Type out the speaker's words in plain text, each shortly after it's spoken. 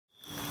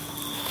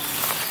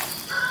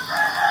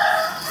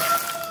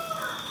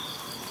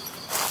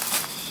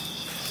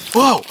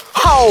Wow!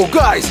 How,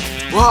 guys!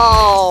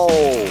 Wow!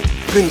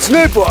 Green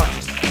sniper!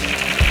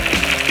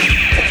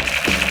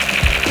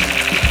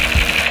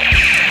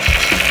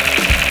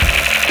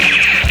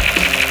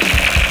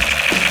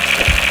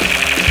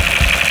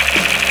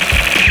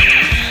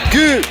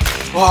 Good!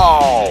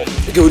 Wow!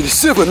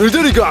 AK47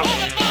 military gun!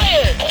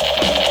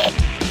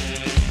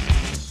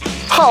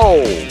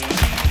 How?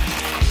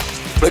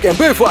 Black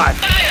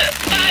MP5!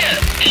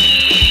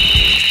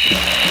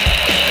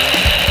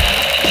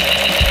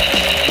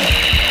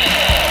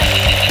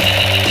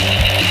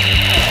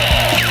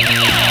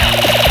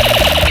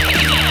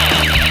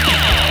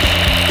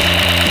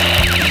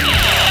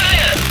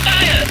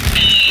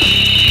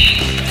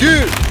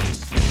 Good!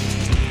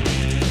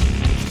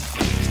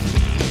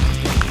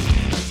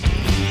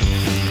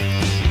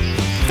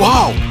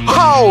 Wow!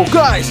 How,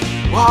 guys!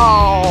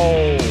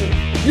 Wow!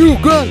 New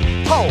gun!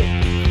 How?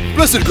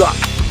 Blaster gun!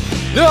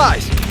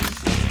 Nice!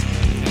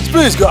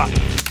 Space gun!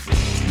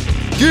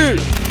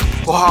 Good!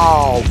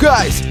 Wow,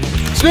 guys!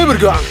 Sniper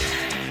gun!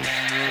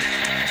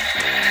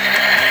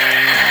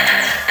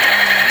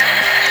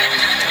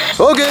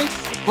 Okay!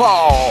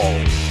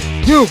 Wow!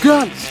 New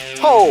guns!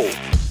 How?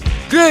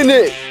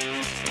 Grenade!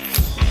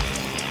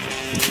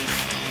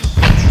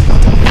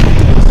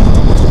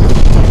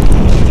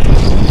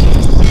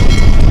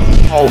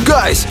 Oh,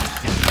 guys!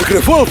 The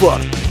revolver!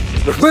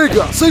 The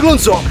mega cyclone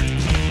shock!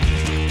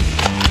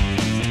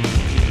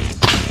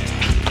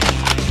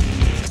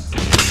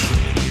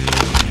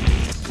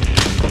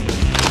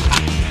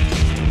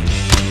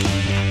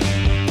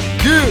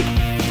 Good!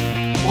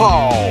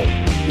 Wow!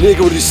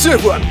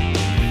 AK47!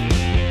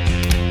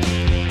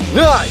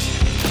 Nice!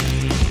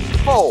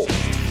 Oh!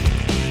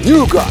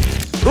 New gun!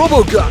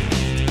 ROBO gun!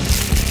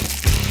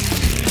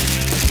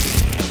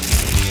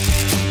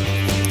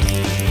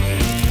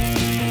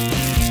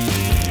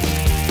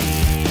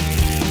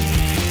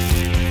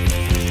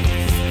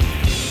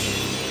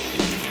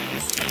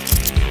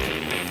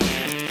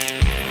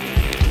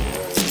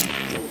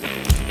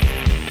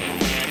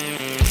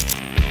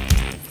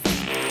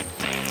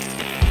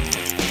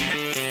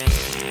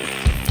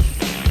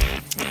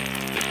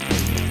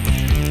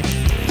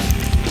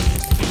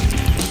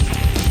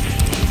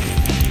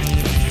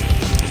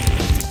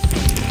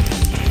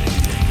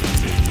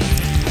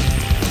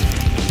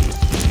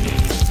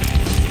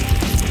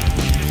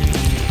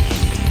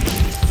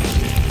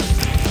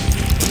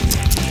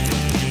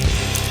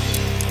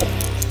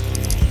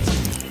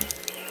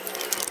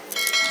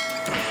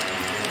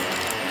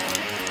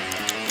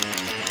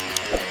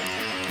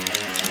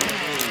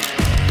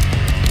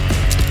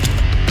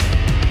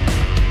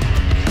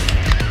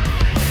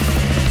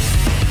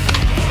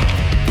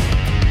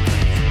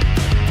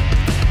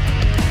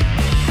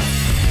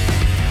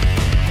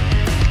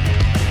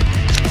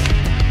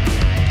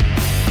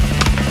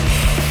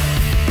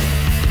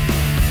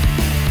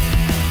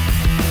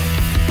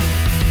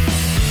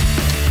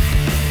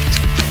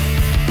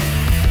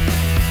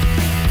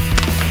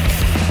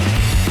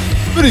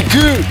 Very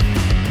good!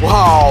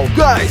 Wow,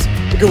 guys!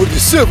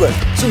 AK47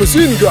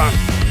 submachine gun!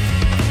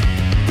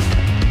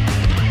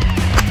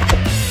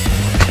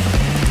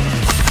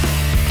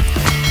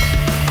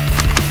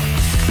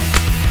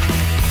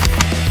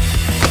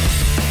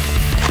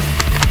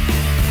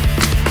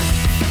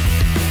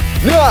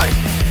 Nice!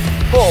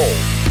 Oh!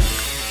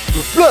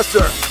 The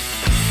blaster!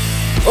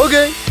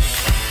 Okay!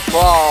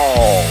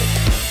 Wow!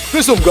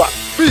 Pistol gun!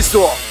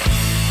 Pistol!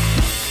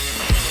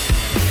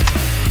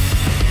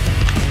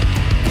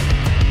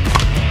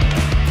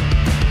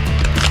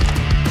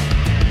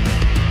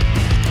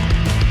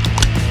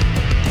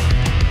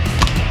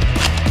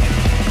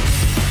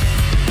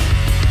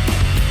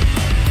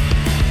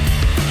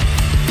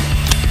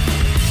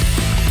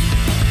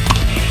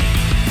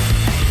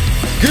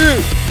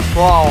 Good!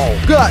 Wow,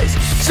 guys!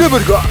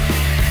 Super gun!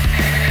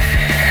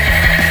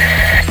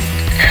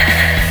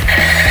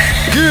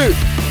 Good!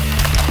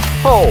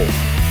 Oh!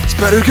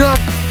 Spider gun!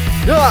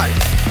 Nice!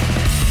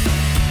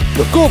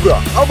 The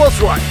Cobra!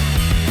 Almost right!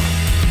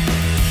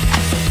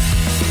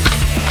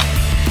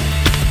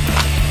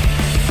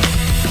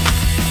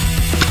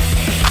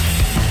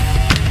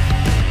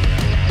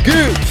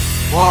 Good!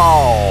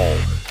 Wow!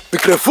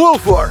 Big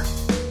revolver!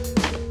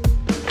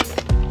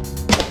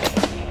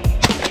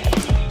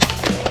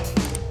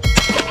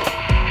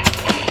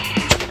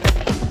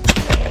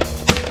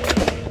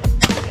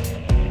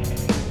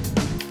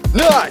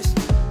 Nice!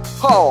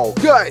 Oh,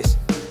 guys!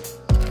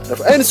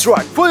 NERF M16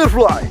 strike,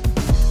 Firefly!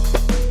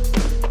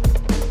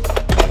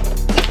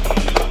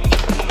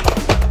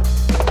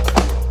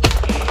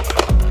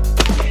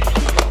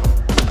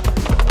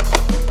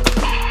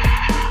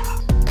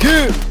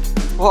 Good!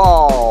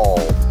 Wow!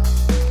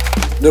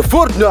 The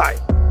Fortnite!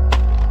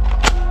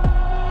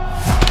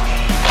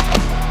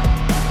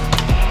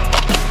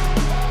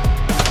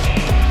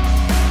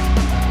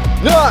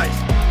 Nice!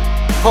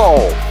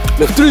 Oh!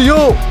 The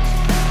trio!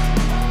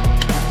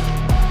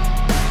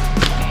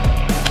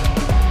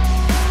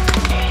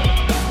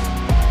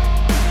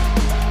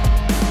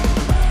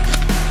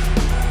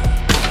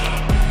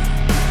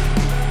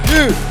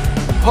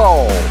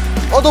 Oh,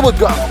 automatic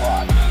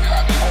gun.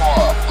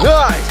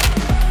 Nice!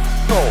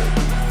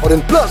 Oh,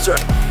 Odin Blaster!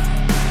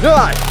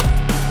 Nice!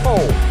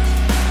 Oh,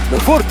 the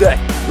Forte!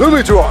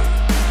 Lumitron!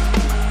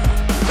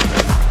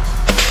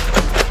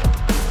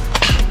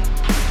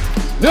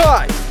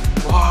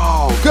 Nice!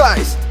 Wow,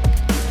 guys!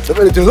 The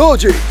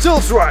technology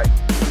sells right!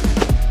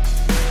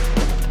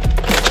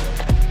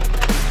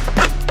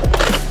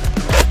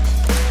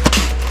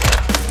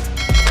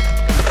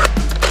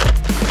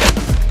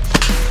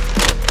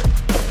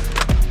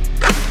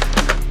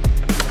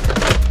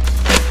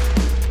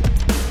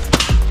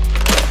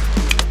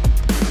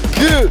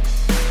 Good!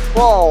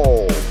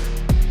 Wow!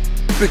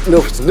 Big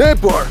Nerf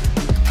Sniper!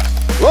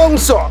 Long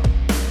shot!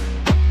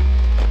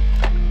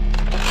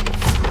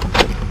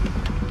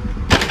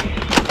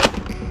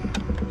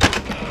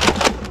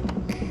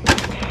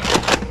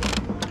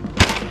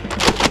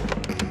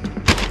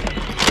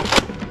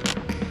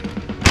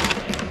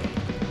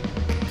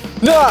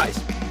 Nice!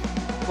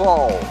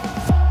 Wow!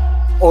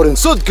 Odin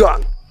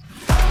shotgun!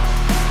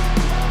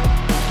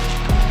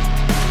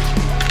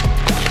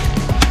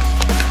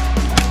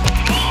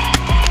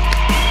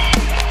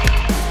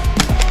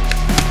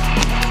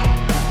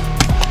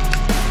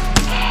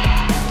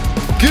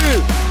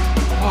 Good!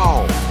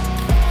 Wow!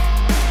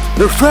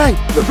 The Frank,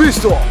 the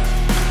pistol!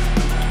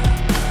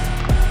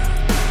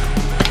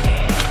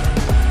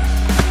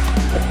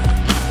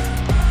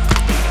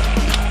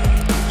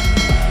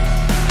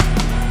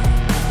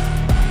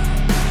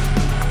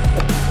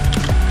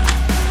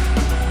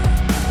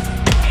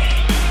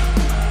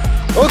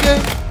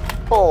 Okay.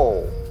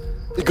 Oh,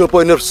 Eagle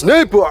Pointer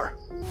Sniper.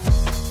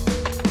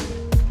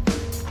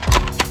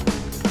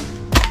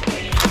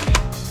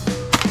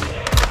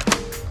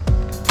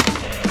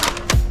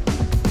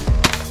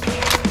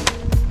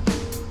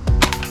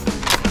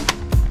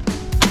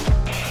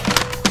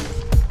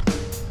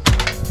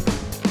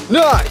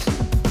 Nice.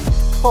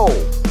 Oh,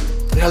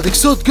 Heraldic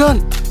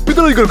Shotgun with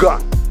the Eagle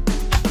Gun.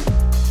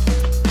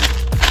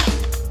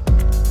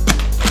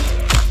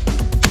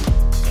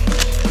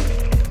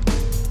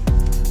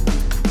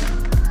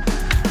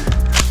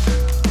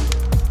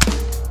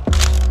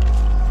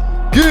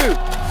 Good!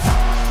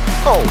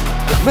 Oh,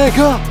 the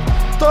Mega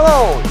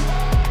Talon!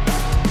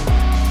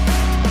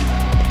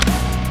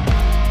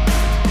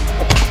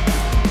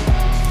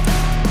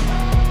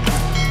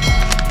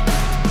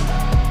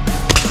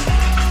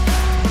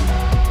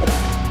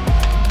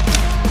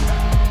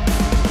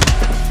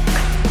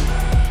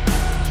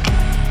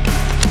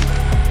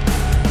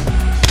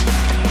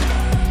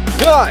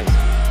 Nice!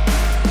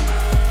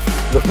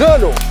 The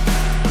Nano!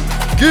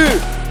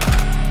 Good!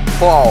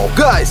 Wow,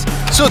 guys!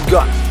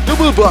 Shotgun!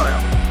 Double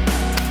barrel!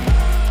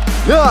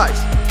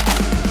 Nice!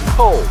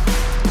 Oh!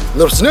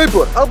 Nerf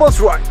Sniper, Alba's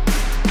right!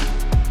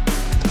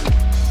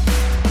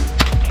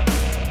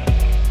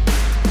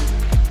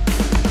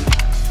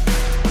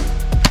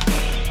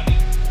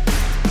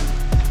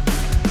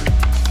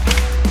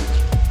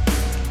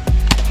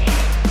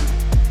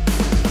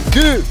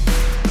 Good!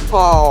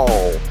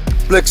 Wow!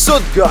 Black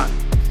Shotgun!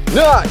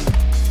 Nice!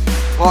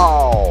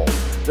 Wow!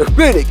 The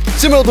Clinic,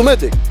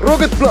 semi-automatic,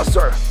 rocket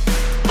blaster!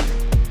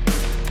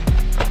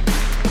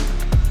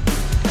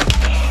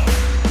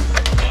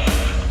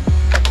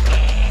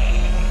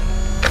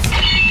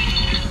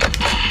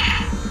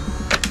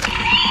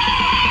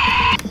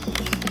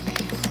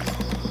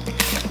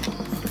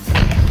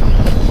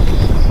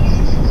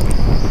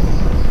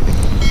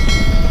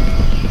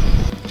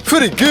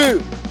 Very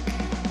good!